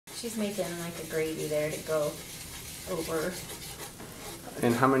She's making like a gravy there to go over.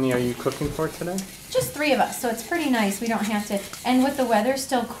 And how many are you cooking for today? Just 3 of us, so it's pretty nice. We don't have to, and with the weather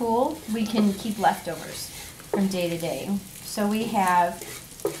still cool, we can keep leftovers from day to day. So we have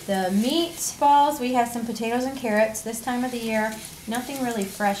the meatballs, we have some potatoes and carrots this time of the year. Nothing really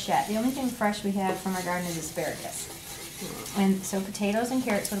fresh yet. The only thing fresh we have from our garden is asparagus. And so potatoes and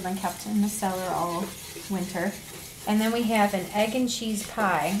carrots would have been kept in the cellar all winter. And then we have an egg and cheese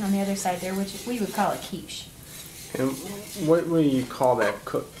pie on the other side there, which we would call a quiche. And what do you call that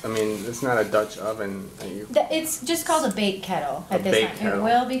cook? I mean, it's not a Dutch oven. It's just called a bake kettle at this time. It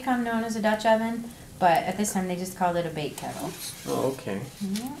will become known as a Dutch oven, but at this time they just called it a bake kettle. Oh, okay.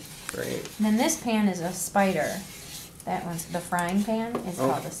 Yeah. Great. And then this pan is a spider. That one's the frying pan is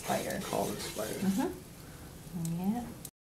called a spider. Called a spider. Yeah.